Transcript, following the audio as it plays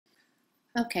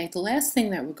Okay, the last thing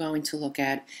that we're going to look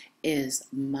at is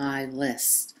my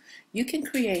list. You can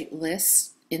create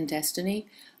lists in Destiny,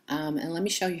 and let me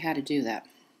show you how to do that.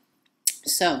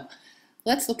 So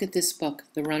let's look at this book,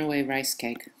 The Runaway Rice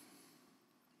Cake.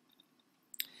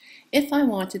 If I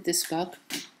wanted this book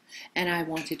and I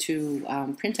wanted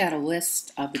to print out a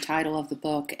list of the title of the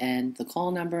book and the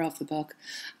call number of the book,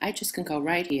 I just can go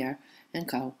right here and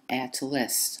go Add to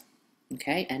List.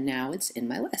 Okay, and now it's in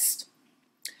my list.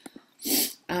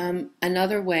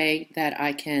 Another way that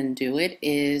I can do it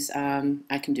is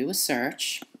I can do a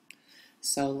search.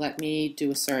 So let me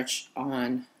do a search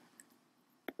on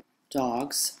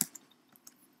dogs.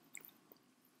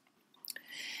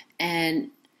 And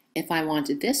if I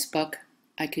wanted this book,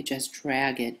 I could just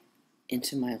drag it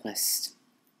into my list.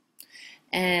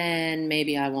 And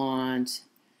maybe I want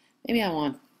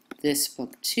this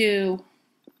book too.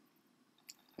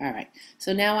 All right,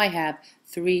 so now I have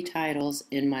 3 titles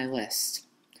in my list.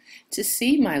 To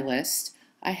see my list,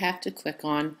 I have to click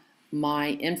on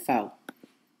My Info.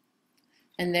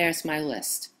 And there's my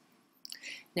list.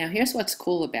 Now here's what's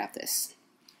cool about this.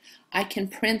 I can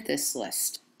print this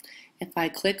list. If I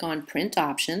click on Print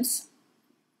Options,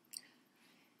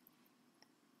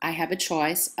 I have a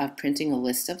choice of printing a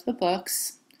list of the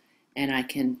books, and I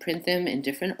can print them in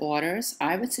different orders.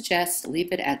 I would suggest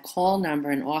leave it at call number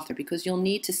and author because you'll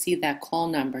need to see that call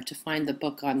number to find the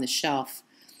book on the shelf.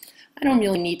 I don't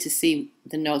really need to see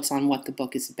the notes on what the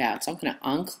book is about, so I'm going to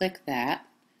unclick that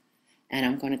and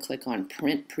I'm going to click on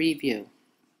Print Preview.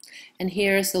 And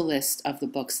here's the list of the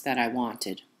books that I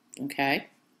wanted. Okay.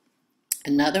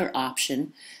 Another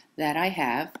option that I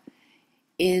have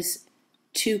is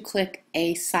to click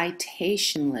a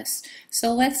citation list.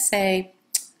 So let's say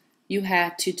you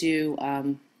had to do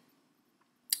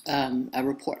a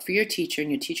report for your teacher,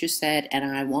 and your teacher said, and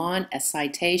I want a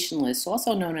citation list,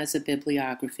 also known as a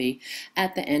bibliography,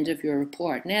 at the end of your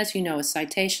report. And as you know, a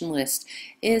citation list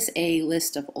is a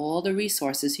list of all the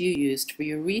resources you used for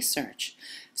your research.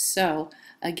 So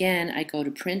again, I go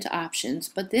to Print Options,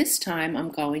 but this time I'm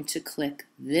going to click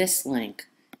this link,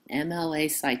 MLA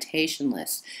Citation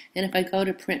List. And if I go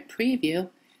to Print Preview,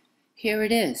 here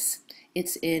it is.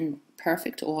 It's in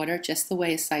perfect order, just the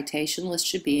way a citation list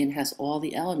should be, and has all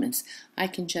the elements. I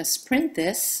can just print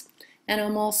this and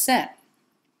I'm all set.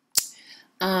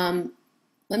 Let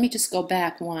me just go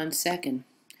back 1 second.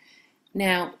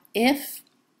 Now, if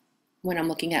when I'm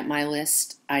looking at my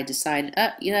list, I decide,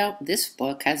 this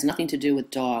book has nothing to do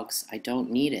with dogs, I don't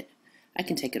need it, I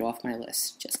can take it off my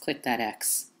list. Just click that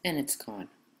X and it's gone.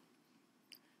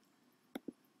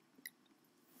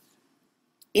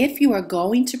 If you are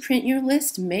going to print your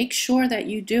list, make sure that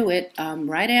you do it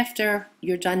right after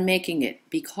you're done making it,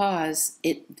 because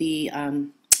the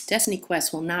Destiny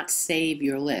Quest will not save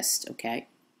your list, okay?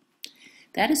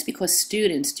 That is because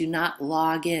students do not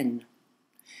log in.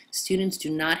 Students do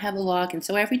not have a login,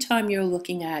 so every time you're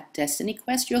looking at Destiny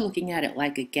Quest, you're looking at it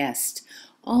like a guest.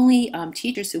 Only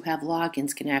teachers who have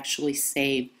logins can actually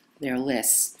save their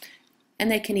lists, and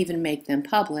they can even make them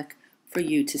public for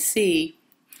you to see,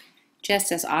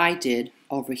 just as I did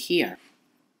over here.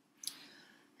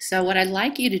 So what I'd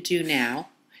like you to do now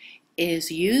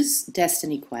is use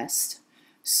Destiny Quest,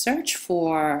 search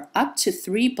for up to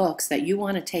 3 books that you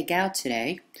want to take out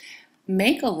today,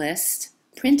 make a list,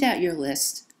 print out your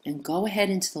list, and go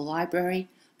ahead into the library,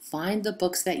 find the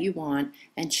books that you want,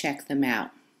 and check them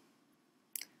out.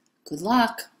 Good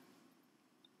luck!